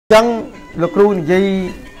chẳng lực ru gì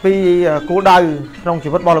vì cố đau trong chỉ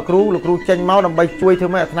vật bao lực ru tranh máu nằm bay chui thứ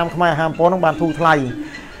mấy năm không ai ham phó trong bàn thu thay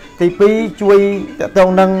thì pi chui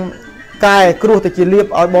tông nâng cài cru thì chỉ liệp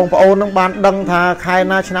ở bông phao nâng bàn đăng thà khai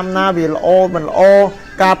na năm na vì là o mình o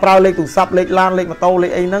ca prao lên tủ sập lên lan lên mà tàu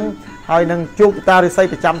lên ấy nângហើយនឹងជួបតារិស័យ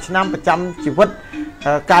ប្រចាំឆ្នាំប្រចាំជីវិត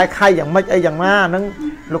កាយខៃយ៉ាងម៉េចអីយ៉ាងណាហ្នឹង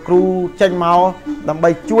លោកគ្រូចេញមកដើម្បី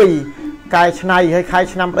ជួយកាយឆ្នៃឲ្យខៃ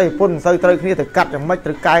ឆ្នាំប្តីប្រពន្ធមិនសូវត្រូវគ្នាទៅកាត់យ៉ាងម៉េចត្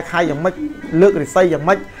រូវកាយខៃយ៉ាងម៉េចលើករិស័យយ៉ាង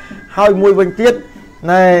ម៉េចហើយមួយវិញទៀត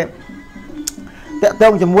ណែតកត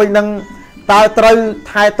ងជាមួយនឹងតើត្រូវ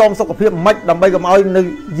ថែទាំសុខភាពម៉េចដើម្បីកុំឲ្យនៅ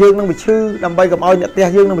យើងនឹងវាឈឺដើម្បីកុំឲ្យអ្នកផ្ទះ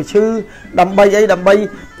យើងនឹងវាឈឺដើម្បីអីដើម្បី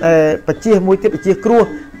បជាមួយទៀតបជាគ្រោះ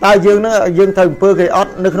តើយើងនឹងយើងត្រូវអំពើគេអ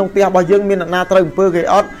ត់នៅក្នុងផ្ទះរបស់យើងមានអ្នកណាត្រូវអំពើគេ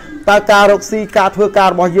អត់តើការរកស៊ីការធ្វើការ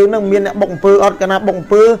របស់យើងនឹងមានអ្នកបុកអំពើអត់កាលណាបុកអំ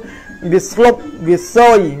ពើវាស្លុបវាស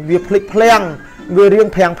យវាភ្លេចភ្លាំងវារៀង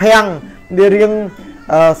ប្រាំងវារៀង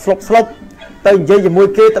ស្លុបទៅនិយាយជាមួយ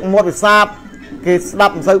គេទឹកមាត់វាសាបគេស្ដា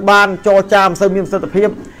ប់មិនសូវបានចរចាមិនសូវមានប្រសិទ្ធភាព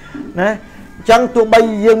ណាចឹងទោះបី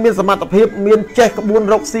យើងមានសមត្ថភាពមានចេះក្បួន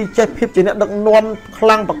រកស៊ីចេះភាពជាអ្នកដឹកនាំខ្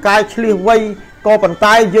លាំងបកាយឆ្លៀសវៃក៏ប៉ុន្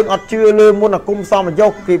តែយើងអត់ជឿលើមុនអាគមសមយុ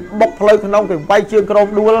គគេបុកផ្លូវក្នុងគេវាយជើងក្រោម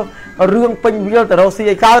ដួលរឿងពេញវាលទៅរកស៊ី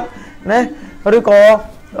ឲ្យកើតណាឬក៏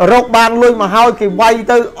រកបានលុយមកហើយគេវាយ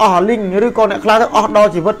ទៅអស់លីងឬក៏អ្នកខ្លះទៅអស់ដល់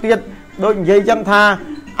ជីវិតទៀតដូចនិយាយចឹងថា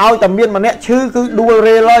ឲ្យតែមានម្នាក់ឈឺគឺដួល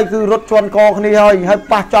រេលហើយគឺរត់ជន់កគ្នាហើយ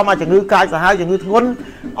ប៉ះចំអាជំងឺកាចសាហាវជំងឺធ្ងន់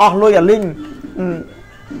អស់លុយអាលីង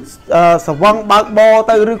សវងបើកប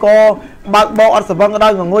ទៅឬក៏បើកបអត់សវងក៏ដោ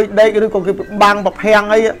យងុយដេកឬក៏គេបាំងប្រភាំង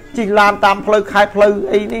អីជិះឡានតាមផ្លូវខេត្តផ្លូវ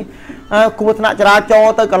អីនេះគួរថ្នាក់ចរាចរ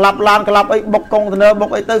ណ៍ទៅក្លាប់ឡានក្លាប់អីបុកកុងតឺន័របុក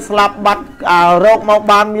អីទៅស្លាប់បាត់រោគមក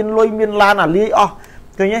បានមានលុយមានឡានអាលាយអស់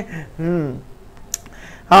ឃើញទេ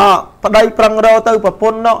ប្តីប្រឹងរទៅប្រព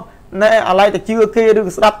ន្ធនោះណែអាឡ័យតែជឿគេឬ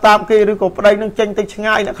ក៏ស្ដាប់តាមគេឬក៏ប្តីនឹងចេញទៅឆ្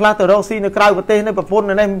ងាយអ្នកខ្លះទៅរកស៊ីនៅក្រៅប្រទេសនេះប្រពន្ធ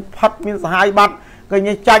នេះផាត់មានសហាយបាត់គេ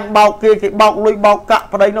ញ៉ាំចាញ់បោកគេបោកលុយបោកកាក់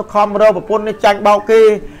ប្តីនោះខំរកប្រពន្ធនេះចាញ់បោកគេ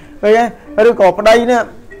ឃើញទេឬក៏ប្តីនេះ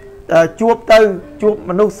ជួប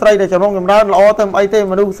មនុស្សស្រីដែលចំណងចម្រើនល្អទៅមិនអីទេ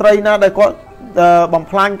មនុស្សស្រីណាដែលគាត់បំ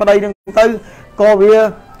ផ្លាញប្តីនឹងទៅក៏វា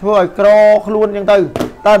ធ្វើឲ្យក្រខ្លួនអញ្ចឹងទៅ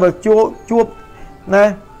តែបើជួបណា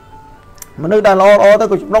មនុស្សដែលល្អទៅ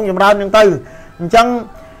ក៏ចំណងចម្រើនអញ្ចឹងទៅអញ្ចឹង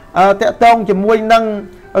តកតងជាមួយនឹង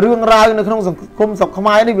រឿងរ៉ាវនៅក្នុងសង្គមស្រុកខ្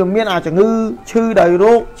មែរនេះវាមានជំងឺឈឺដោយ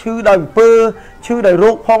រោគឈឺដោយអំពើឈឺដោយរោ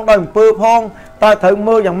គផងដោយអំពើផងតើត្រូវ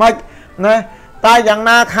មើលយ៉ាងម៉េចណាតែយ៉ាង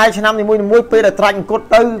ណាខែឆ្នាំនីមួយពេលដែលត្រាច់អង្គត់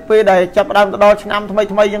ទៅពេលដែលចាប់ផ្ដើមទៅដល់ឆ្នាំថ្មីអ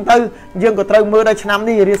ញ្ចឹងទៅយើងក៏ត្រូវមើលដល់ឆ្នាំ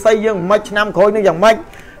នេះរាសីយើងមិនឆ្នាំក្រោយនេះយ៉ាងម៉េច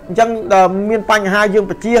អញ្ចឹងមានបញ្ហាយើង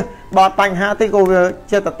បជាបើបញ្ហាទេក៏វា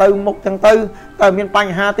ចេះទៅមុខអញ្ចឹងទៅតែមានប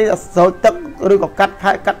ញ្ហាទេស្រោចទឹកឬក៏កាត់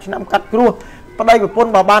ខែកាត់ឆ្នាំកាត់គ្រោះប្តីប្រពន្ធ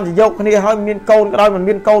បើបានជាយកគ្នាហើយមានកូនក៏ដោយមិន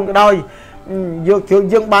មានកូនក៏ដោយ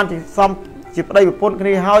យើងបានជាសំជាប្តីប្រពន្ធគ្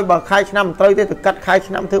នាហើយបើខែឆ្នាំមិនត្រូវទេទៅកាត់ខែ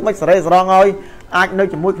ឆ្នាំធ្វើម៉េចសរេសរងឲ្យអាចនៅ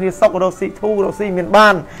ជាមួយគ្នាសុខរកស៊ីធូររកស៊ីមានបា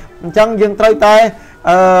នអញ្ចឹងយើងត្រូវតែ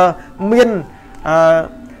មាន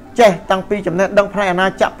ចេះតាំងពីចំណេះដឹងផ្នែកអាណា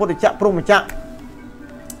ចក្រពុទ្ធចក្រព្រហ្មចក្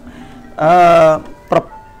រ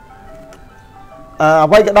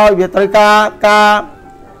អ្វីក៏ដោយវាត្រូវការ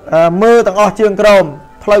មើលទាំងអស់ជើងក្រោម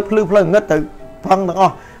ផ្លូវភ្លឺផ្លូវងឹតទៅផឹងទាំងអ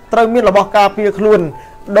ស់ត្រូវមានរបស់ការពារខ្លួន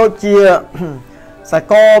ដូចជាខ្សែ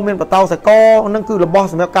កមានបតោខ្សែកនឹងគឺរបស់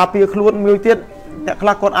សម្រាប់ការពារខ្លួនមួយទៀតអ្នកខ្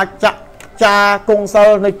លះគាត់អាចចាក់ចាគង់សិល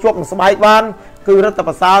នៅជាប់នឹងស្បែកបានគឺរឹតតែ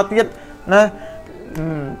ប្រសើរទៀតណា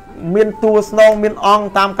មានតួស្នងមានអង្គ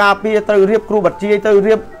តាមការពារត្រូវរៀបគ្រូបាត់ជាត្រូវ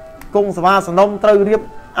រៀបគង់សវាសនំត្រូវរៀប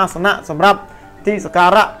អាសនៈសម្រាប់ទីសក្កា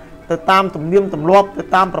រៈទៅតាមទំនៀមទម្លាប់ទៅ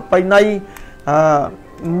តាមប្រពៃណី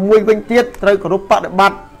មួយវិញទៀតត្រូវគោរពបដិប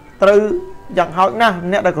ត្តិត្រូវយ៉ាងហោចណាស់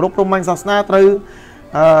អ្នកដែលគោរពព្រហ្មញ្ញសាសនាត្រូវ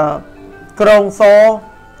ក្រងស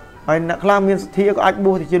ហើយអ្នកខ្លះមានសទ្ធាក៏អាច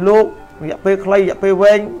បួសទៅជាលោករយៈពេលខ្លីរយៈពេល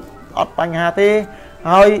វែងអត់បញ្ហាទេ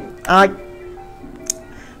ហើយអាច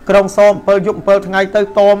ក្រងស7យប់7ថ្ងៃទៅ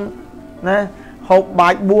តមណាហូបបា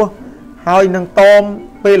យបួសហើយនឹងតម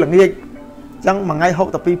ពេលល្ងាចអញ្ចឹងមួយថ្ងៃហូប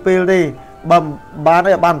តែ2ពេលទេបើបាន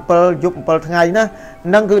ទេបាន7យប់7ថ្ងៃណា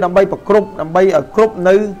នឹងគឺដើម្បីប្រគ្រប់ដើម្បីឲ្យគ្រប់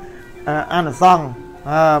នៅអានិសង្ឃ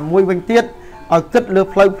មួយវិញទៀតឲ្យគិតលើ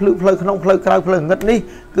ផ្លូវក្នុងផ្លូវក្រៅផ្លូវងឹតនេះ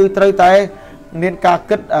គឺត្រូវតែមានការ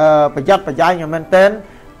គិតប្រយ័ត្នប្រយែងយ៉ាងមែនទែន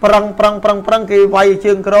ប្រឹងគេវាយ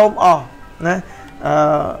ជើងក្រោមអស់ណា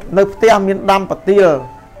នៅផ្ទះមានដាំប្រទា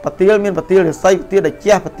លមានប្រទាលរិស័យប្រទាលដែល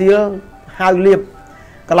ជះប្រទាលហៅលៀប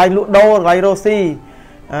កន្លែងលក់ដូរកន្លែងរស់ស៊ី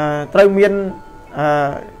ត្រូវមាន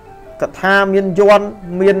កថាមានយ័ន្ត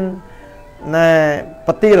មាន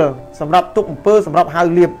ប្រទាលសម្រាប់ទុកអំពើសម្រាប់ហៅ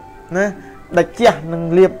លៀបណាដែលជះនឹង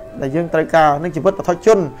លៀបដែលយើងត្រូវការនឹងជីវិតបឋមជ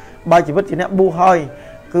នបើជីវិតជាអ្នកបួសហើយ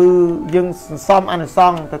គឺយើងសំអានិស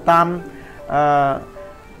ង្ឃទៅតាម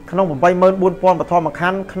ក្នុង84000បឋមខ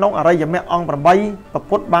ណ្ឌក្នុងអរិយមគ្គអង្គ8ព្រះ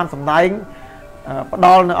ពុទ្ធបានសម្ដែងផ្ដ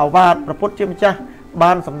ល់នៅឱវាទព្រះពុទ្ធជាម្ចាស់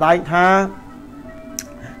បានសម្ដែងថា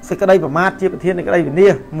សេចក្តីប្រមាទជាប្រធាននៃក្តីវិនា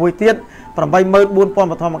សមួយទៀត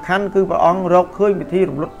84000បឋមខណ្ឌគឺព្រះអង្គរកឃើញវិធី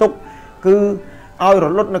រំលត់ទុកគឺឲ្យរ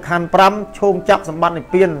លត់នៅខណ្ឌ5ឈោងចាប់សម្បត្តិនិ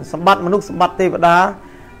ព្វានសម្បត្តិមនុស្សសម្បត្តិទេវតា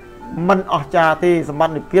មិនអស្ចារ្យទេសម្បត្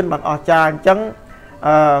តិនិព្វានមិនអស្ចារ្យអញ្ចឹង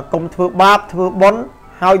កុំធ្វើបាបធ្វើបុណ្យ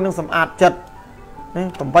ហើយនឹងសម្អាតចិត្ត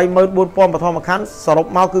84000បឋមខណ្ឌសរុប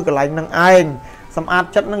មកគឺកន្លែងនឹងឯងសម្អាត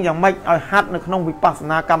ចិត្តនឹងយ៉ាងម៉េចឲ្យហាត់នៅក្នុងវិបស្ស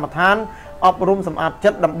នាកម្មដ្ឋានអប់រំសម្អាតចិ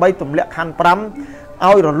ត្តដើម្បីទម្លាក់ខណ្ឌ5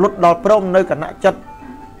ឲ្យរលត់ដល់ព្រមនៅគណៈចិត្ត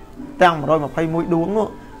ទាំង121ដួងនោះ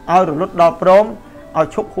ឲ្យរលត់ដល់ព្រមឲ្យ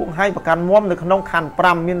ឈប់ហួងហែងប្រកាន់មុំនៅក្នុងខណ្ឌ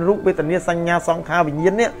5មានរូបវេទនាសញ្ញាសង្ខារវិញ្ញា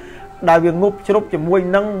ណនេះដែលវាងប់ជ្រប់ជាមួយ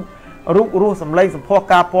នឹងរូបរស់សម្លេងសម្ផស្ស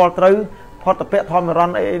ការពលត្រូវផតពៈធម្មរណ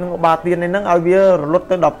អីនឹងឧបាទាននេះនឹងឲ្យវារលត់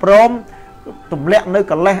ទៅដល់ព្រមទម្លាក់នៅ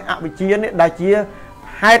កលេសអវិជ្ជានេះដែលជា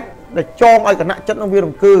ហេតុដែលចងឲ្យគណៈចិត្តនឹងវារ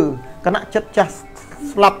ង្គើគណៈចិត្តចាស់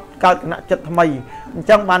ស្លាប់កើតគណៈចិត្តថ្មីអញ្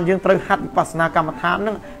ចឹងបានយើងត្រូវហាត់វិបស្សនាកម្មដ្ឋាន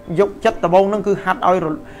នឹងយកចិត្តដបងនឹងគឺហាត់ឲ្យ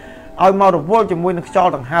មករវល់ជាមួយនឹងខ្យ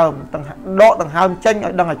ល់ដង្ហើមដកដង្ហើមចេញឲ្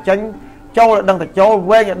យដឹងឲ្យចេញចូលឲ្យដឹងតែចូល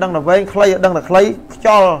វែងឲ្យដឹងតែវែងខ្លីឲ្យដឹងតែខ្លីខ្យ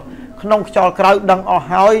ល់ក្នុងខ្យល់ក្រៅដឹងអស់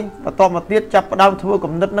ហើយបន្តមកទៀតចាប់ផ្ដើមធ្វើ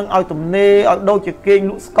គំនិតនឹងឲ្យទំនេរឲ្យដូចជាគេង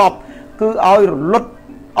លក់ស្កប់គឺឲ្យរលត់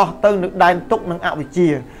អស់ទៅនៅដែនទុកនឹងអវិជ្ជា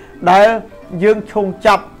ដែលយើងឈោង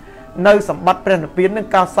ចាប់នៅសម្បត្តិព្រះនិព្វាននឹង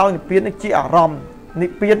ការសោយនិព្វាននឹងជាអារម្មណ៍និ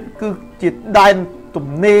ព្វានគឺជាដែនទំ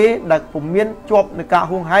នេរដែលពុំមានជាប់នឹងការ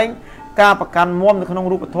ហួងហែងការប្រកាន់មុំនៅក្នុង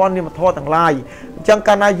រូបធម៌នាមធម៌ទាំងឡាយអញ្ចឹង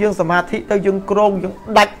កាលណាយើងសមាធិទៅយើងក្រងយើង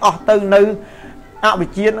ដាច់អស់ទៅនៅអវិ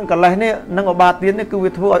ជ្ជានឹងកលេសនេះនឹងឧបាទាននេះគឺ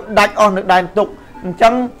វាធ្វើឲ្យដាច់អស់នៅដែនទុកអញ្ចឹ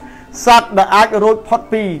ងសត្វដែលអាចរួចផុត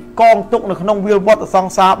ពីកងទុកនៅក្នុងវាលវត្តស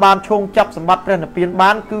ង្សារបានឈោងចាប់សម្បត្តិព្រះនិព្វាន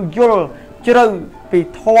បានគឺយល់ជ្រៅពី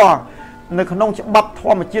ធម៌នៅក្នុងច្បាប់ធ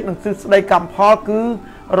ម្មជាតិនិងទ្រឹស្ដីកម្មផលគឺ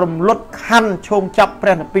រំលត់ខណ្ឌឈោងចាប់ព្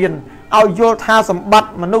រះនិព្វានឲ្យយល់ថាសម្បត្តិ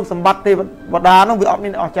មនុស្សសម្បត្តិទេវតានោះវាអត់មា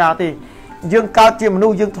នអស្ចារ្យទេយើងកើតជាមនុ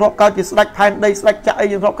ស្សយើងធ្លាប់កើតជាស្ដេចផែនដីស្ដេចចក្រអី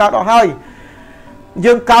យើងធ្លាប់កើតអស់ហើយ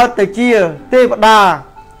យើងកើតទៅជាទេវតា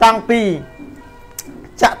តាំងពី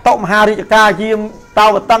ចតុមហារាជការយាមត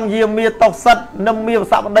វតੰយាមាតោសិតនឹមមាវ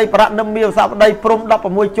សបដីប្រនឹមមាវសបដីព្រំ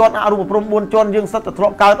16ជាន់អរូបព្រំ4ជាន់យើងសិតទៅធ្លា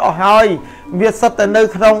ប់កើតអស់ហើយវាសិតទៅនៅ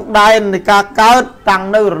ក្នុងដែននៃការកើតតាំង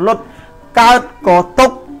នៅរលត់កើតក៏ទុ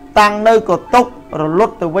កតាំងនៅក៏ទុករល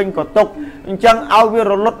ត់ទៅវិញក៏ទុកអញ្ចឹងឲ្យវា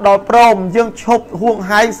រលត់ដល់ព្រមយើងឈប់ហួង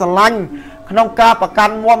ហែងស្រឡាញ់ក្នុងការប្រកា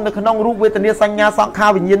ន់មុំនៅក្នុងរូបវេទនាសញ្ញាសង្ខារ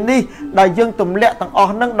វិញ្ញាណនេះដែលយើងទម្លាក់ទាំងអ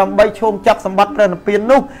ស់នឹងដើម្បីឈោងចាប់សម្បត្តិព្រះនិព្វាន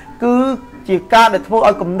នោះគឺជាការដែលធ្វើ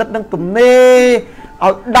ឲ្យគំនិតនឹងទំនេរ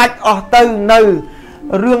ឲ្យដាច់អស់ទៅនៅ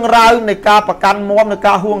រឿងរ៉ាវនៃការប្រកាន់មុំនៃ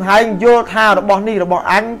ការហួងហែងយល់ថារបស់នេះរបស់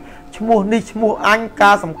អញឈ្មោះនេះឈ្មោះអញ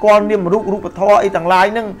ការសម្គាល់នាមរូបធម៌អីទាំងឡាយ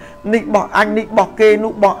នឹងនេះរបស់អញនេះរបស់គេ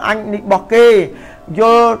នោះរបស់អញនេះរបស់គេយ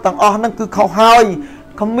ល់ទាំងអស់នឹងគឺខុសហើយ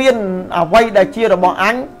គ្មានអ្វីដែលជារបស់អ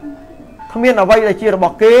ញគ្មានអ្វីដែលជារប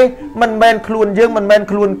ស់គេមិនមែនខ្លួនយើងមិនមែន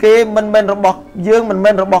ខ្លួនគេមិនមែនរបស់យើងមិនមែ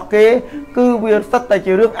នរបស់គេគឺវាសិតតែ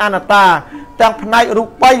ជារឿងអនត្តាទាំងផ្នែករូ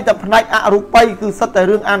បិយទាំងផ្នែកអរូបិយគឺសិតតែ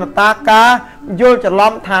រឿងអនត្តាការយល់ច្រ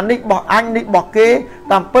ឡំថានេះរបស់អញនេះរបស់គេ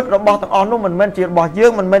តាមពិតរបស់ទាំងអស់នោះមិនមែនជារបស់យើ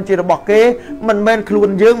ងមិនមែនជារបស់គេមិនមែនខ្លួន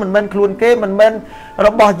យើងមិនមែនខ្លួនគេមិនមែនរ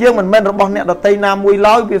បស់យើងមិនមែនរបស់អ្នកដទៃណាមួយ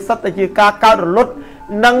ឡើយវាសិតតែជាការកើតរលត់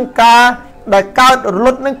និងការដែលកើតរល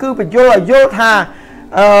ត់នឹងគឺបញ្យល់ឲ្យយល់ថា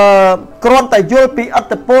គ្រាន់តែយល់ពីអត្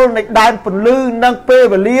តពលនៃដែនពន្លឺនិងពេល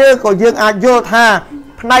វេលាក៏យើងអាចយល់ថា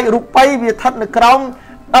ផ្នែករូបិយវាស្ថិតនៅក្រោម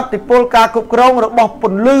អត្តពលការគ្រប់គ្រងរបស់ព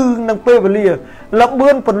ន្លឺនិងពេលវេលាលបឿ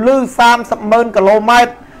នពន្លឺ300000គីឡូម៉ែត្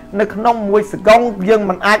រនៅក្នុងមួយសកុងយើង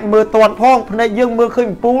មិនអាចមើលទាន់ផងភ្នែកយើងមើលឃើញ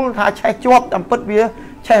ពូលថាឆេះជាប់តាមពិតវា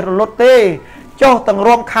ឆេះរលត់ទេចុះទាំង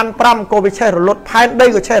រួមខណ្ឌ5ក៏វាឆេះរលត់ផែនដី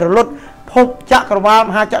ក៏ឆេះរលត់ភពចក្រវាល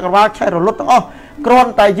មហាចក្រវាលឆេះរលត់ទាំងអស់គ្រា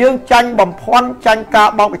ន់តែយើងចាញ់បំភាន់ចាញ់ការ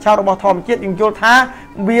បោកបញ្ឆោតរបស់ធម្មជាតិយើងយល់ថា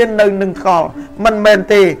វានៅនឹងថ្កល់មិនមែន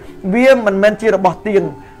ទេវាមិនមែនជារបស់ទៀង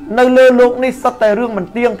នៅលើលោកនេះសិតតែរឿងមិន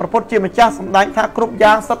ទៀងប្រពុតជាម្ចាស់សម្ដែងថាគ្រប់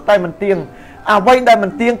យ៉ាងសិតតែមិនទៀងអ្វីដែលមិ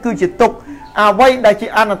នទៀងគឺជាទុក្ខអ្វីដែលជា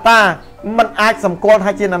អនត្តាមិនអាចសម្គាល់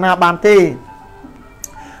ថាជាណាបានទេ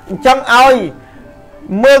អញ្ចឹងឲ្យ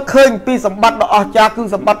មើលឃើញពីសម្បត្តិដ៏អស្ចារ្យគឺ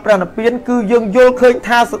សម្បត្តិព្រះនិព្វានគឺយើងយល់ឃើញ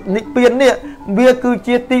ថានិព្វាននេះវាគឺ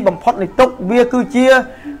ជាទីបំផុតនៃទុក្ខវាគឺជា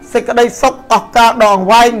សេចក្តីសុខអស់កលដ៏អង្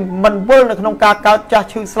វែងមិនវិលនៅក្នុងការកើតចាស់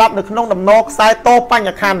ឈឺស្លាប់នៅក្នុងដំណរខ្សែតបញ្ញ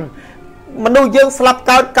ខណ្ឌមនុស្សយើងស្លាប់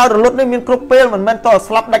កើតរលត់នេះមានគ្រប់ពេលមិនមែនតើ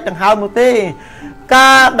ស្លាប់ដាច់ដង្ហើមនោះទេ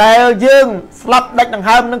ការដែលយើងស្លាប់ដាច់ដង្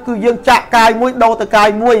ហើមនឹងគឺយើងចាក់កាយមួយដូរទៅកាយ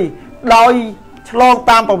មួយដោយឆ ឆ្លង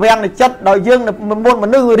តាមប្រវាំងនៃចិត្តដោយយើងមុនម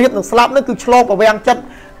នុស្សរៀបនឹងស្លាប់នេះគឺឆ្លងប្រវាំងចិត្ត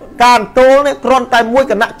ការអន្ទោលនេះគ្រាន់តែមួយ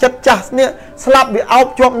គណៈចិត្តចាស់នេះស្លាប់វាអោប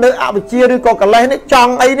ជាប់នៅអវិជ្ជាឬក៏កិលេសនេះច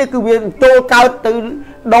ង់អីនេះគឺវាអន្ទោលកើតទៅ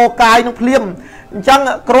ដោកាយនឹងភ្លាមអញ្ចឹង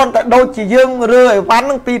គ្រាន់តែដូចជាយើងរើអីវ៉ាន់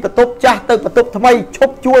នឹងពីបន្ទប់ចាស់ទៅបន្ទប់ថ្មីឈ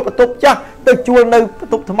ប់ជួលបន្ទប់ចាស់ទៅជួលនៅប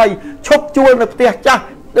ន្ទប់ថ្មីឈប់ជួលនៅផ្ទះចាស់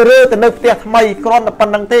រើទៅនៅផ្ទះថ្មីគ្រាន់តែប៉ុ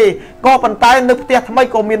ណ្្នឹងទេក៏ប៉ុន្តែនៅផ្ទះថ្មី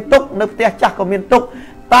ក៏មានទុក្ខនៅផ្ទះចាស់ក៏មានទុក្ខ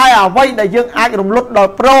តែអ្វីដែលយើងអាចរំលត់ដ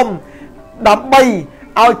ល់ព្រមដើម្បី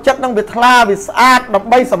ឲ្យចិត្តនឹងវាថ្លាវាស្អាតដើម្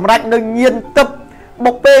បីសម្រេចនៅញាណទឹក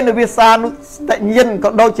បុព្វេនិវាសានុស្តិញាណក៏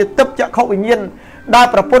ដូចជាទឹកចក្ខុវិញ្ញាណដែល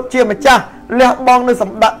ព្រះពុទ្ធជាម្ចាស់លះបង់នៅស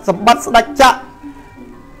ម្បត្តិស្ដេចចក្រ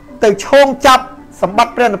ទៅឈោងចាប់សម្បត្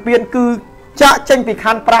តិព្រះនិព្វានគឺចាក់ចេញពីខ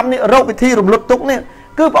ណ្ឌ5នេះរកវិធីរំលត់ទុក្ខនេះ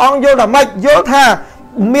គឺព្រះអង្គយល់ថាម៉េចយល់ថា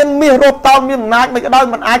មានមាសរោបតោនមានអំណាចមិនក៏ដោយ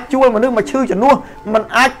មិនអាចជួលមនុស្សមកឈឺជំនួសមិន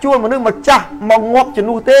អាចជួលមនុស្សមកចាស់មកងាប់ជំ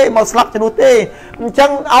នួសទេមកស្លាប់ជំនួសទេអញ្ចឹ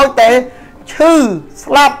ងឲ្យតែឈឺ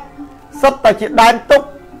ស្លាប់សិតតែជាដែនទុក្ខ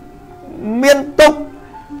មានទុក្ខ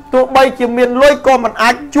ទោះបីជាមានលុយក៏មិនអា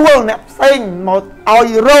ចជួលអ្នកផ្សេងមកឲ្យ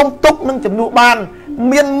រងទុក្ខនឹងជំនួសបាន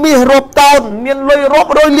មានមាសរោបតោនមានលុយរាប់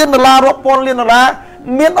រយលានដុល្លាររាប់ពាន់លានដុល្លារ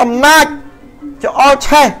មានអំណាចចោល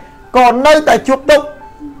ឆេះក៏នៅតែជួបទុក្ខ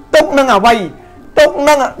ទុក្ខនឹងអ្វីទុក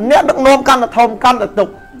នឹងអ្នកដឹកនាំកាន់តែធំកាន់តែទុក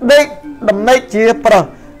ដេកដំណេកជាប្រឹស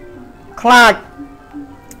ខ្លាច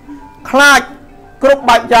គ្រប់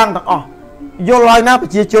បែបយ៉ាងទាំងអស់យល់ហើយណាប្រ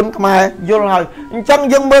ជាជនខ្មែរយល់ហើយអញ្ចឹង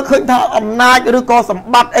យើងមើលឃើញថាអំណាចឬក៏សម្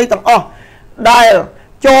បត្តិអីទាំងអស់ដែល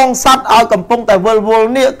ចងសัตว์ឲ្យកំពុងតែវិលវល់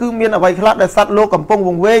នេះគឺមានអ្វីខ្លះដែលសัตว์លោកកំពុងវ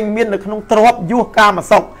ង្វេងមាននៅក្នុងទ្រព្យយសកាម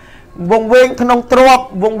សុខវង្វេងក្នុងទ្រព្យ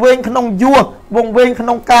វង្វេងក្នុងយសវង្វេងក្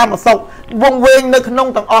នុងកាមសុខវង្វេងនៅក្នុង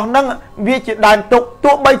ទាំងអស់ហ្នឹងវាជាដែនទុក្ខ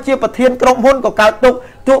ទោះបីជាប្រធានក្រុមហ៊ុនក៏កើតទុក្ខ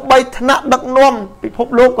ទោះបីថ្នាក់ដឹកនាំពិភព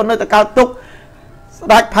លោកក៏នៅតែកើតទុក្ខស្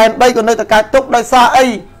ដេចផែនដីក៏នៅតែកើតទុក្ខដោយសារអី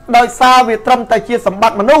ដោយសារវាត្រឹមតែជាសម្ប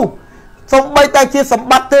ត្តិមនុស្សសូម្បីតែជាសម្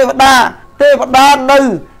បត្តិទេវតានៅ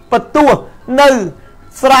បន្ទោះនៅ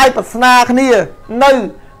ស្រាយប្រស្នាគ្នានៅ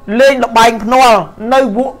លេងលបែងភ្នាល់នៅ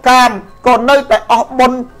វក់កាមក៏នៅតែអស់បុ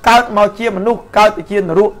ណ្យកើតមកជាមនុស្សកើតទៅជាន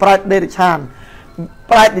រកប្រែតដេរឆាន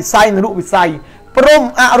ប្រែតវិស័យនរកវិស័យព្រំ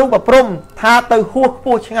អរូបព្រំថាទៅហួសខ្ព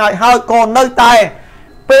ស់ឆ្ងាយហើយក៏នៅតែ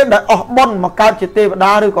ពេលដែលអស់បុណ្យមកកើតជាទេវ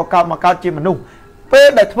តាឬក៏កើតមកកើតជាមនុស្សពេល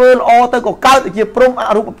ដែលធ្វើល្អទៅក៏កើតទៅជាព្រំអ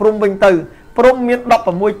រូបព្រំវិញទៅព្រំមាន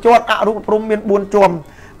16ជាន់អរូបព្រំមាន4ជាន់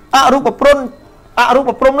អរូបព្រំ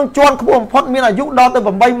នឹងជាន់ខ្ពស់បំផុតមានអាយុដល់ទៅ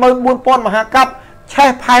 84000 មហាកັບឆេះ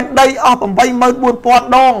ផែនដីអស់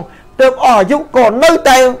 84000 ដងទើបអស់អាយុក៏នៅ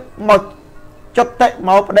តែមកចុតិម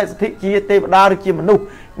កបដិសទ្ធិជាទេវតាឬជាមនុស្ស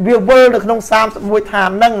វាវិលនៅក្នុង31ឋាន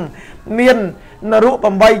នឹងមាននរក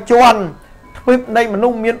8ជាន់ទ្វីបនៃមនុ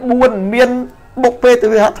ស្សមាន4មានបុព្វេទ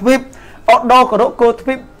វិហទ្វីបអដករកោទ្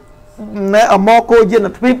វីបណែអមកោយាន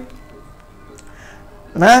ទ្វីប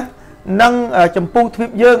ណានឹងចម្ពោះទ្វីប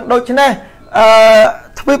យើងដូច្នេះ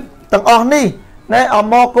ទ្វីបទាំងអស់នេះណែអ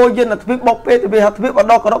មកោយានទ្វីបបុព្វេទវិហទ្វីបអ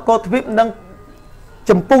ដករកោទ្វីបនឹង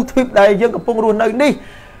ចម្ពោះទ្វីបដែលយើងកំពុងរស់នៅនេះ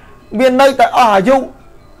មាននៅតែអស់អាយុ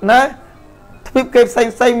ណាទ្វីបគេផ្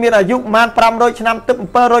សេងមានអាយុប្រហែល500ឆ្នាំទឹក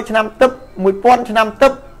700ឆ្នាំទឹក1000ឆ្នាំទឹ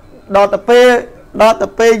កដល់ទៅ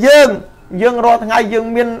ពេលយើងរាល់ថ្ងៃយើង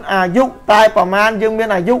មានអាយុតែប្រហែលយើងមាន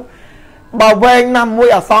អាយុបើវែងណាស់មួយ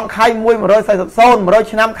អសង្ខ័យ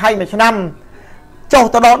140 ឆ្នាំខៃមួយឆ្នាំចុះ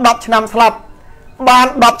ទៅដល់10ឆ្នាំស្លាប់បាន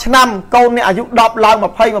10ឆ្នាំកូននេះអាយុ10ឡើង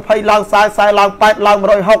20ឡើង40ឡើង8ឡើង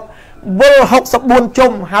160វិល64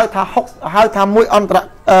ជុំហៅថាមួយអន្តរ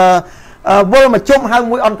វិលមួយជុំហៅ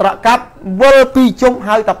មួយអន្តរកັບវិល2ជុំ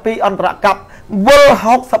ហៅថា2អន្តរកັບវិល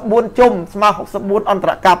64ជុំស្មើ64អន្ត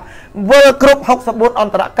រកັບវិលគ្រប់64អ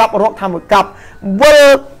ន្តរកັບរកថាមួយកັບវិល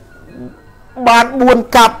បាន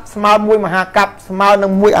4កັບស្មើ1មហាកັບស្មើនឹ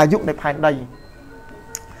ង1អាយុនៃផែន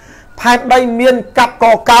ដីមានកັບក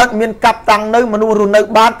កើតមានកັບតាំងនៅមនុស្សរស់នៅ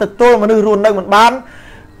បានទទួលមនុស្សរស់នៅមិនបាន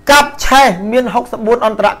កັບឆេះមាន64អ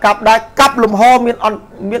ន្តរកັບដែរកັបលំហមាន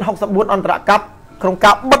64អន្តរកັបក្នុង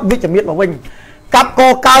ការបិទវិជ្ជមានមកវិញកັບក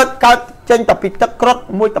កើតចេញតែពីទឹកក្រត់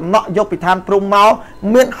មួយតំណក់យកពីឋានព្រំមក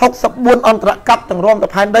មាន64អន្តរកັບទាំងរួមទៅ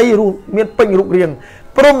ផែនដីមានពេញរូបរាង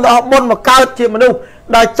ព្រំដល់បុណ្យមកកើតជាមនុស្ស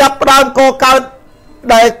ដែលចាប់ផ្ដើមកកើត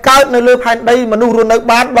ដែលកើតនៅលើផែនដីមនុស្សរស់នៅ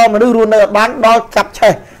បានដល់មនុស្សរស់នៅបានដល់កັບ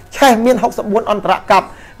ឆេះមាន64អន្តរកັບ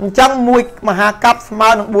អញ្ចឹង1មហាកັບស្មើ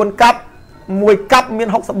នឹង4កັບ1កັបមាន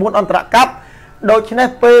64អន្តរកັបដូច្នេះ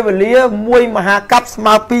ពេលវេលា1មហាកັបស្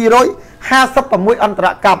មើ256អន្តរ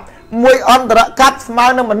កັប1អន្តរកັបស្មើ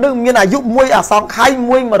នឹងមនុស្សមានអាយុ1អសង្ខ័យ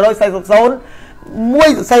140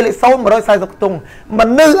 1សីលេខ0 140ខ្ទង់ម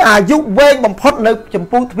នុស្សអាយុវែងបំផុតនៅចម្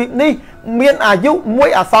ពោះទ្វីបនេះមានអាយុ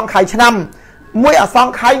1អសង្ខ័យឆ្នាំ មួយអស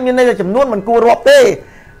ង្ខ័យមានន័យថាចំនួនមិនគួររាប់ទេ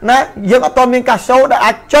ណាយើងអត់តមានកាសូដែល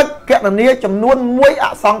អាចចុចកណនាចំនួនមួយអ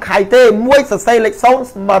សង្ខ័យទេមួយសរសេរលេខ0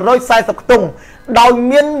 140ខ្ទង់ដោយ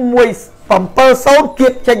មានមួយ7 គៀ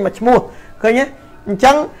បចេញមួយឈ្មោះឃើញទេអញ្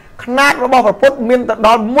ចឹងຂະຫນາດរបស់ព្រះពុទ្ធមានទៅដ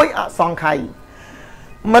ល់មួយអសង្ខ័យ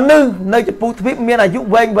មនុស្សនៅចំពោះទ្វីបមានអាយុ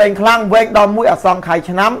វែងខ្លាំងវែងដល់មួយអសង្ខ័យ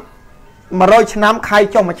ឆ្នាំ100ឆ្នាំខែ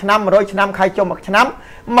ចុះមួយឆ្នាំ100ឆ្នាំខែចុះមួយឆ្នាំ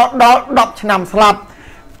មកដល់10ឆ្នាំស្លាប់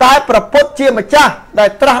តែព្រះពុទ្ធជាម្ចាស់ដែល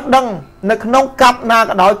ត្រាស់ដឹងនៅក្នុងកັບណា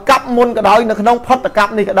ក៏ដោយកັບមុនក៏ដោយនៅក្នុងផុតកັບ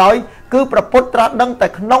នេះក៏ដោយគឺព្រះពុទ្ធត្រាស់ដឹងតែ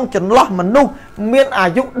ក្នុងចន្លោះមនុស្សមានអា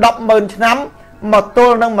យុ 100000 ឆ្នាំមកទ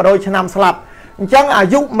ល់នឹង100ឆ្នាំស្លាប់អញ្ចឹងអា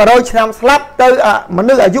យុ100ឆ្នាំស្លាប់ទៅម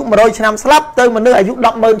នុស្សអាយុ100ឆ្នាំស្លាប់ទៅមនុស្សអាយុ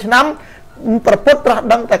 100000 ឆ្នាំព្រះពុទ្ធត្រាស់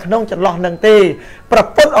ដឹងតែក្នុងចន្លោះនឹងទេព្រះ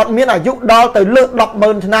ពុទ្ធអត់មានអាយុដល់ទៅលើ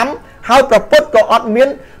 100000 ឆ្នាំហើយព្រះពុទ្ធក៏អត់មាន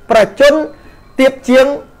ប្រជជនទៀបជាង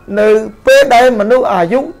នៅពេលដែលមនុស្សអា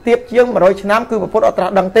យុទៀបជាង100ឆ្នាំគឺព្រះពុទ្ធអត់ត្រា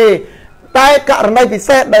ស់ដឹងទេតែករណីពិ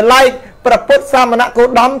សេសដែលឡែកព្រះពុទ្ធសាមណគោ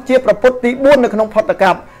តមជាព្រះពុទ្ធទី4នៅក្នុងផុត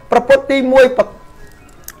កັບព្រះពុទ្ធទី1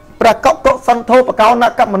ព្រះកកសន្ធោបកោណ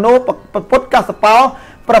កមនោព្រះពុទ្ធកសបោ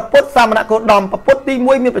ព្រះពុទ្ធសាមណគោតមព្រះពុទ្ធទី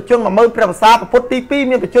1មានប្រជជន 10000 ព្រះវសាព្រះពុទ្ធទី2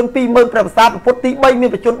មានប្រជជន 20000 ព្រះវសាព្រះពុទ្ធទី3មាន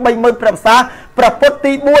ប្រជជន 30000 ព្រះវសាព្រះពុទ្ធ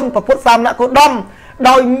ទី4ព្រះពុទ្ធសាមណគោតម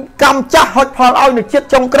ដោយកម្មចាស់ហុចផលឲ្យនៅជាតិ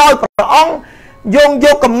ចុងក្រោយព្រះអង្គយ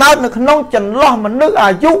កកំណើតនៅក្នុងចន្លោះមនុស្ស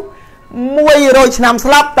អាយុ100ឆ្នាំ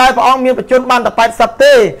ស្លាប់តែព្រះអង្គមានប្រជជនបានតែ80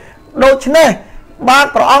ទេដូច្នេះបាន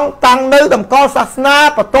ព្រះអង្គតាំងនៅតម្កល់សាសនា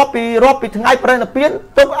បន្ទាប់ពីរាប់ពីថ្ងៃបរិនិព្វាន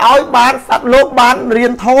ទុកឲ្យបានសត្វលោកបានរៀ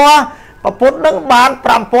នធម៌ព្រះពុទ្ធនឹងបាន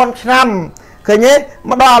5000ឆ្នាំឃើញទេ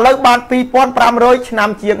មកដល់ឥឡូវបាន2500ឆ្នាំ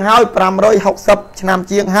ជាងហើយ560ឆ្នាំ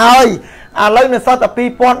ជាងហើយឥឡូវនៅសល់តែ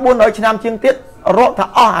2400ឆ្នាំជាងទៀតរកថា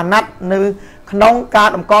អស់អាណត្តិនៅក្នុងការ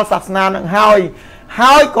តម្កល់សាសនានឹងហើ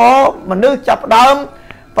យក៏មនុស្សចាប់ដើម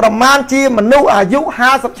ប្រមាណជាមនុស្សអាយុ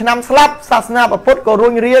50ឆ្នាំស្លាប់សាសនាពុទ្ធក៏រុ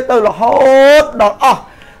ញរាទៅរហូតដល់អស់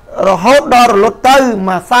រហូតដល់រលត់ទៅ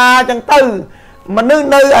មួយសាចឹងទៅមនុស្ស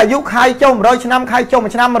នៅអាយុខែចុះ100ឆ្នាំខែចុះ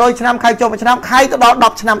1ឆ្នាំ100ឆ្នាំខែចុះ1ឆ្នាំខែទៅដល់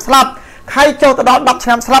10ឆ្នាំស្លាប់ខែចុះទៅដល់10ឆ្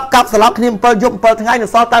នាំស្លាប់កាប់ស្លាប់គ្នា7យប់7ថ្ងៃនៅ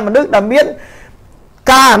សល់តែមនុស្សដែលមាន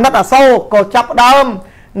ការអាណិតអាសូរក៏ចាប់ដើម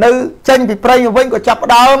នៅចេញពីព្រៃវិញក៏ចាប់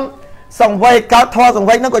ដើមសង្វេគកើតធម៌សង្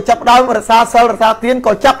វេគនឹងក៏ចាប់ដើមរក្សាសិលរក្សាទាន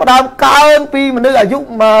ក៏ចាប់ដើមកើនពីមនុស្សអាយុ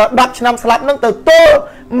10ឆ្នាំស្លាប់នឹងទៅទល់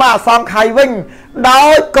មកអសង្ខ័យវិញដោ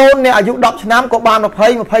យកូនអ្នកអាយុ10ឆ្នាំក៏បាន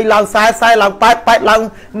20ឡើង40ឡើង80ឡើង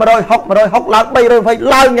160ឡើង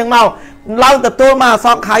320ឡើងយ៉ាងមកឡើងទៅទល់មកអស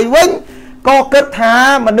ង្ខ័យវិញក៏គិតថា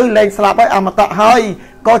មនុស្សលែងស្លាប់ហើយអមតៈហើយ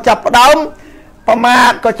ក៏ចាប់ដើមប្រមា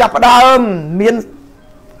ទក៏ចាប់ដើមមាន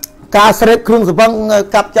ការស្រេបគ្រឿងសង្វឹង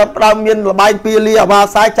កាប់ចាប់ដើមមានលបែងពីលាអវា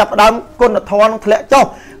សាយចាប់ដើមគុណធម៌នឹងធ្លាក់ចុះ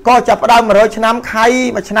ក៏ចាប់ដើម100ឆ្នាំខៃ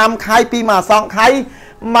មួយឆ្នាំខៃពីមួយអសង្ខ័យ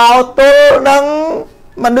មកទល់នឹង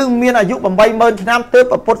មនុស្សមានអាយុ80000ឆ្នាំទើប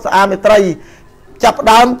ព្រះពុទ្ធសាមេត្រីចាប់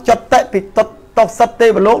ដើមចុតតិពីតោសិតទេ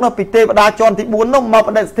វលោកនោះពីទេវតាជាន់ទី4នោះមកប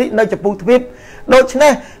ដិសទ្ធិនៅចំពោះទ្វីបដូច្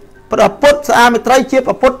នេះព្រះពុទ្ធសាមេត្រីជា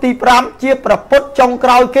ព្រះពុទ្ធទី5ជាព្រះពុទ្ធចុងក្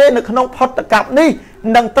រោយគេនៅក្នុងផុតកັບនេះ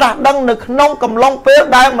នឹងត្រាស់ដឹងនៅក្នុងកំឡុងពេល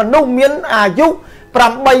ដែលមនុស្សមានអាយុ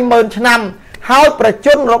80000ឆ្នាំហើយប្រជជ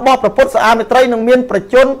នរបស់ព្រះពុទ្ធសាមេត្រីនឹងមានប្រជ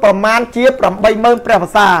ជនប្រមាណជា80000ព្រះវ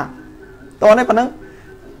សាតោះនេះប៉ុណ្ណឹង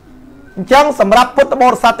អញ្ចឹងសម្រាប់ពុទ្ធប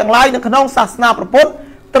រិស័ទទាំងឡាយនៅក្នុងសាសនាព្រះពុទ្ធ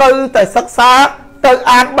ត្រូវតែសិក្សាទៅ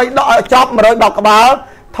អាន3ដកឲ្យចប់110ក្បាល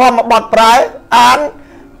ធម្មបទប្រែអាន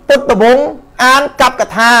ពុទ្ធវង្សអានកັບក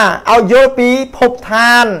ថាឲ្យយល់ពីភព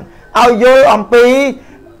ឋានឲ្យយល់អំពី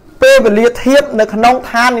ពេលវេលាធៀបនៅក្នុង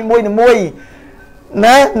ឋាននីមួយ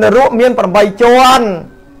ណានរកមាន8ជាន់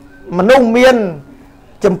មនុស្សមាន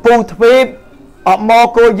ចម្ពូទ្វីបអម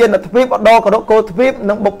គោយិនទ្វីបអដករកោទ្វីប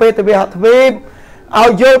និងបុពេទវិហទ្វីបឲ្យ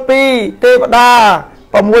យល់ពីទេវតា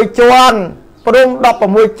6ជាន់ព្រំ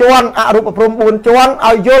16ជាន់អរូបព្រំ4ជាន់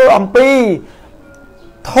ឲ្យយល់អំពី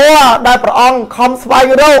ធម៌ដែលព្រះអង្គខំស្វែង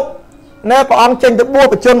រកណែព្រះអង្គចេញទៅបួស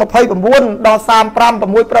បច្ចុប្បន្ន29ដល់35 6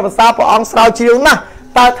ព្រះវសាព្រះអង្គស្រាវជ្រាវណាស់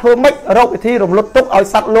តើធ្វើម៉េចរកវិធីរំលត់ទុកឲ្យ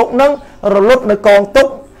សត្វលោកនឹងរលត់នៅកងទុក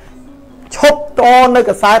ឈប់តនៅ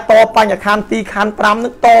កសែតបញ្ញខណ្ឌទីខណ្ឌ5នឹ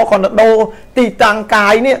ងតកណ្ដោទីតាំងកា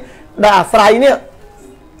យនេះដែលអាស្រ័យនេះ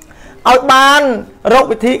ឲ្យបានរក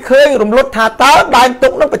វិធីឃើញរំលត់ថាតើដែនទុ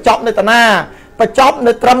កនឹងបញ្ចប់នៅតាណាបញ្ចប់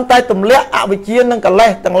នៅត្រឹមតែទម្លាក់អវិជ្ជានិងកិលេ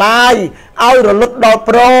សទាំងឡាយឲ្យរលត់ដល់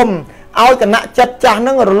ព្រមឲ្យគណៈចិត្តចាស់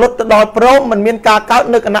នឹងរលត់ទៅដល់ព្រមមិនមានការកើត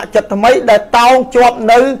នៅគណៈចិត្តថ្មីដែលតោងជាប់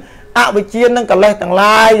នៅអវិជ្ជានិងកិលេសទាំង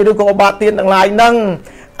ឡាយឬក៏ឧបាទានទាំងឡាយនឹង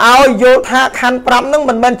ឲ្យយល់ថាខណ្ឌ5នឹង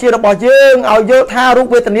មិនមែនជារបស់យើងឲ្យយល់ថារូប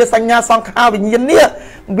វេទនាសញ្ញាសង្ខារវិញ្ញាណនេះ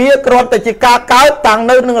វាគ្រាន់តែជាការកើតតាំង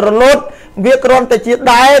នៅនឹងរលត់ វាគ្រាន់តែជា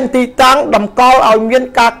ដែនទីតាំងតម្កល់ឲ្យមាន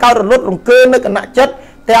ការកើតរលត់រង្គើនៅគណៈចិត្ត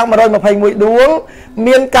ទាំង121ដួង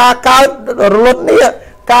មានការកើតរលត់នេះ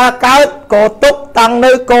ការកើតក៏ទុកតាំង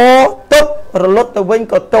នៅក៏ទុករលត់ទៅវិញ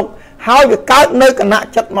ក៏ទុកហើយវាកើតនៅគណៈ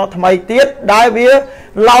ចិត្តមកថ្មីទៀតដែលវា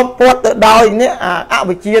ឡោមព័ទ្ធទៅដោយនេះអ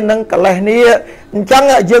វិជ្ជានិងកិលេសនេះអញ្ចឹង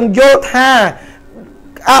យើងយល់ថា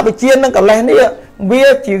អវិជ្ជានិងកិលេសនេះវា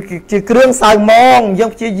ជាគ្រឿងសៅមងយើង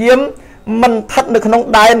ព្យាយាមមិនស្ថិតនៅក្នុង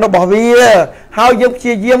ដែនរបស់វាហើយយើងព្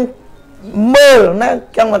យាយាមមើលណា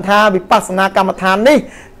ចឹងមិនថាវិបស្សនាកម្មដ្ឋាននេះ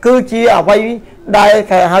គឺជាអ្វីដែល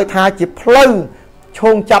គេហៅថាជាផ្លូវឈោ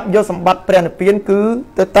ងចាប់យកសម្បត្តិព្រះនិព្វានគឺ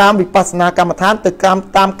ទៅតាមវិបស្សនាកម្មដ្ឋានទៅ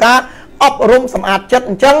តាមការអប់រំសម្អាតចិត្ត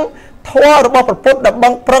អញ្ចឹងធម៌របស់ព្រះពុទ្ធដែលប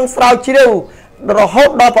ងប្រឹងស្រាវជ្រាវរហូត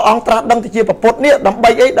ដល់ព្រះអង្គត្រាស់ដឹងទៅជាព្រះពុទ្ធនេះដើម្បី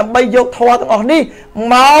អីដើម្បីយកធម៌ទាំងអស់នេះ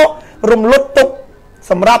មករំលត់ទុក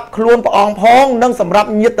សម្រាប់ខ្លួនព្រះអង្គផងនិងសម្រាប់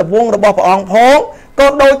ញាតិវង្សរបស់ព្រះអង្គផងក៏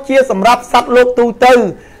ដូចជាសម្រាប់សត្វលោកទូទៅ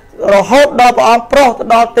រហូតដល់ព្រះអង្គប្រោសទៅ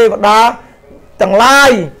ដល់ទេវតាទាំងឡា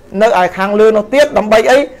យនៅឯខាងលើនោះទៀតដើម្បី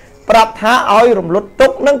អីប្រាប់ថាឲ្យរំលត់ទុ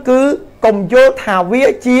កនឹងគឺកុំយល់ថាវា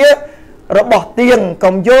ជារបស់ទៀង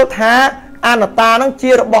កុំយល់ថាអនត្តានឹង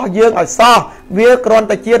ជារបស់យើងឲ្យសោះវាគ្រាន់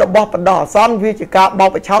តែជារបស់បណ្ដោះអាសន្នវាជាការបោក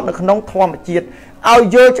បញ្ឆោតនៅក្នុងធម្មជាតិឲ្យ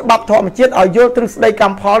យល់ច្បាប់ធម្មជាតិឲ្យយល់ទ្រឹស្ដីក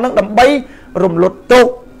ម្មផលនឹងដើម្បីរំលត់ទុក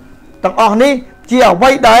ទាំងអស់នេះជាអ្វី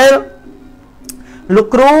ដែលលោក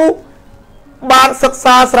គ្រូបានសិក្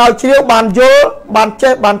សាស្រាវជ្រាវបានយល់បាន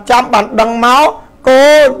ចេះបានចាំបានដឹងមកក៏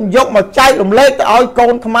យកមកចែករំលែកទៅឲ្យកូ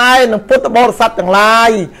នខ្មែរនិងពុទ្ធបរិស័ទទាំងឡាយ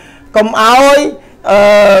កុំឲ្យ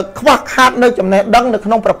ខ្វះខាតនៅចំណេះដឹងនៅក្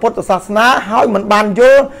នុងព្រះពុទ្ធសាសនាហើយមិនបានយ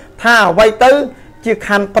ល់ថាអ្វីទៅជាខ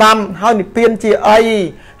ណ្ឌ5ហើយនិព្វានជាអី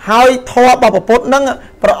ហើយធម៌របស់ព្រះពុទ្ធនឹង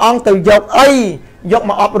ព្រះអង្គទៅយកអីយក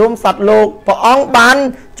មកអប់រំសត្វលោកព្រះអង្គបាន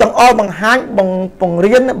ចង្អុលបង្ហាញបង្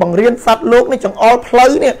រៀនសត្វលោកនេះចង្អុលផ្លូ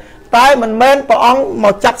វនេះតែមិនមែនព្រះអង្គម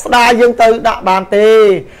កចាប់ស្ដារយើងទៅដាក់បានទេ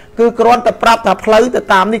គឺគ្រាន់តែប្រាប់ថាផ្លូវទៅ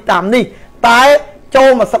តាមនេះតែចូល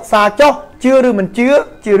មកសិក្សាចុះជឿឬមិនជឿ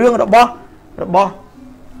ជារឿងរបស់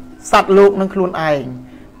សត្វលោកនឹងខ្លួនឯង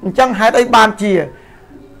អញ្ចឹងហេតុអីបានជា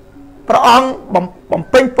ព្រះអង្គបំ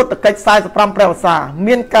ពេញពុទ្ធកិច្ច45ព្រះវស្សា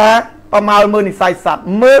មានការប្រមាលមើលនិស័យសត្វ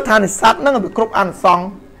មើលថានិស័យនឹងវាគ្រប់អានិសង្ស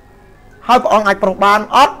ហើយព្រះអង្គអាចប្រោះបាន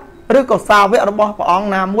អត់ឬក៏សាវករបស់ព្រះអង្គ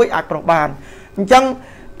ណាមួយអាចប្រោះបានអញ្ចឹង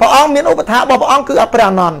ព្រះអង្គមានឧបថារបស់ព្រះអង្គគឺអព្រះ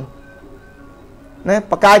អនន្តណា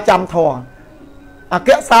បកាយចាំធរអគ្គ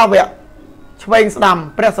សាវកឆ្វេងស្ដាំ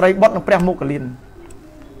ព្រះសិរីបុត្រនិងព្រះមុគលាន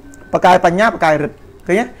បកាយបញ្ញាបកាយរិទ្ធ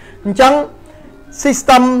ឃើញទេអញ្ចឹង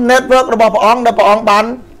system network របស់ព្រះអង្គដែលព្រះអង្គបាន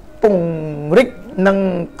ពង្រីកនិង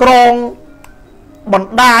ក្រងប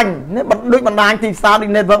ណ្ដាញនេះដូចបណ្ដាញទីផ្សារដូ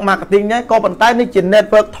ច network marketing ហ្នឹងក៏ប៉ុន្តែនេះជា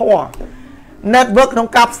network ធម៌ network ក្នុង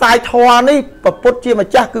ការផ្សាយធម៌នេះប្រពុតជាម្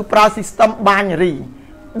ចាស់គឺប្រើ system បាញរី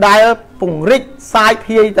ដែលពង្រីកផ្សាយ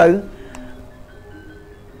ភាយទៅ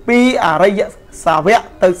ពីអរិយសាវក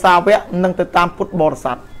ទៅសាវកនិងទៅតាមពុទ្ធបរិ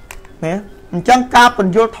ស័ទណាអញ្ចឹងការប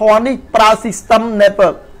ញ្យល់ធម៌នេះប្រើ system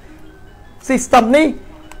network system នេះ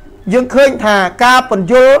យើងឃើញថាការបញ្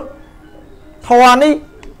យល់ធម៌នេះ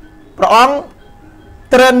ព្រះអង្គ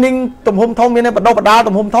training ទំហំធំមានបដិបដាល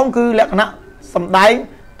ទំហំធំគឺលក្ខណៈសម្ដែង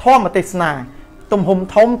ធម៌ទេសនាទំហំ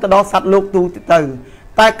ធំទៅដល់សត្វលោកទូទៅ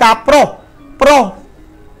តែការប្រុស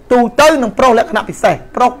ទូទៅនិងប្រុសលក្ខណៈពិសេស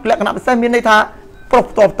ប្រុសលក្ខណៈពិសេសមានន័យថាប្រុស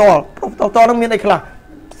ផ្ទាល់នឹងមានអីខ្លះ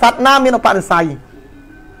សត្វណាមានឧបនិស្ស័យ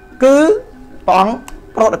គឺព្រះអង្គ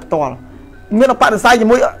ប្រុសដោយផ្ទាល់មានឧបនិស្ស័យជា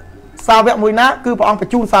មួយសាវកមួយណាគឺព្រះអង្គប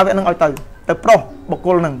ញ្ជូនសាវកនឹងឲ្យទៅប្រុសបុគ្គ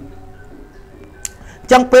លនឹងអ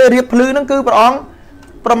ញ្ចឹងពេលរៀបភ្លឺនឹងគឺព្រះអង្គ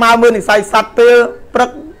ប្រមាលមើលនិស្ស័យសត្វពេលព្រឹក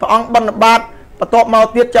ព្រះអង្គបណ្ឌបាតបន្ទាប់មក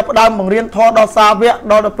ទៀតចាប់ផ្ដើមបង្រៀនធម៌ដល់សាវក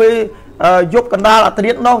ដល់ទៅពេលយប់កណ្ដាលអត្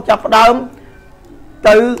រាតនោះចាប់ផ្ដើម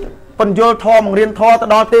ទៅបញ្យល់ធម៌បង្រៀនធម៌ទៅ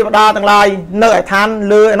ដល់ទេវតាទាំងឡាយនៅឯឋាន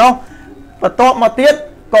លើឯនោះបន្ទាប់មកទៀត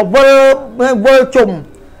ក៏វិលជុំ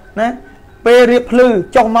ណាពេលរៀបភ្លឺ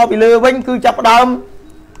ចុះមកពីលើវិញគឺចាប់ផ្ដើម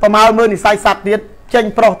ប្រមាលមើលនិស្ស័យសត្វទៀតចេញ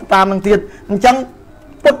ប្រុសទៅតាមនឹងទៀតអញ្ចឹង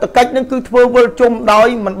ពុទ្ធកិច្ចនឹងគឺធ្វើវិលជុំដោយ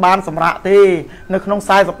មិនបានសម្រាកទេនៅក្នុង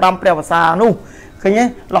45ព្រះវស្សានោះឃើញទេ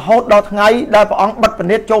រហូតដល់ថ្ងៃដែលព្រះអង្គបិទព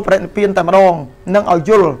និតចូលប្រតិនិព្វានតែម្ដងនឹងឲ្យ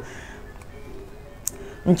យល់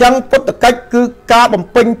អញ្ចឹងពុទ្ធកិច្ចគឺការបំ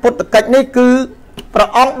ពេញពុទ្ធកិច្ចនេះគឺព្រះ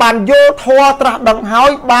អង្គបានយល់ធម៌ត្រាស់ដឹងហើ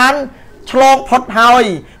យបានឆ្លងផុតហើយ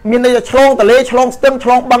មានន័យថាឆ្លងទលេឆ្លងស្ទឹងឆ្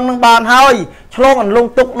លងបឹងនឹងបានហើយឆ្លងអន្លង់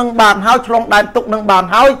ទុកនឹងបានហើយឆ្លងដែនទុកនឹងបាន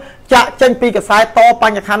ហើយចាក់ចេញពីកសែតប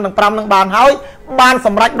ញ្ញខណ្ឌទាំង5នឹងបានហើយបានស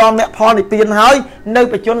ម្រេចដល់មគ្គផលនិព្វានហើយនៅ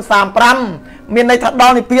បច្ចុប្បន្ន35មានន័យថាដ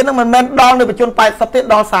ល់និព្វាននឹងមិនមែនដល់នៅបច្ចុប្បន្ន80ទេ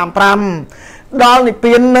ដល់35ដល់និព្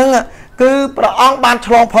វាននឹងគឺព្រះអង្គបាន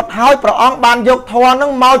ឆ្លងផុតហើយព្រះអង្គបានយកធម៌នឹ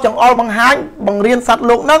ងមកចង្អុលបង្ហាញបង្រៀនសត្វ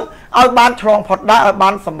លោកនឹង ឲ្យបានឆ្លងផុតដែរឲ្យបា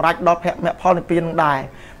នសម្រេចដល់ភមផលនិព្វាននឹងដែរ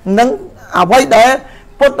នឹងអ្វីដែល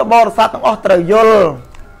ពុទ្ធបរិស័ទទាំងអស់ត្រូវយល់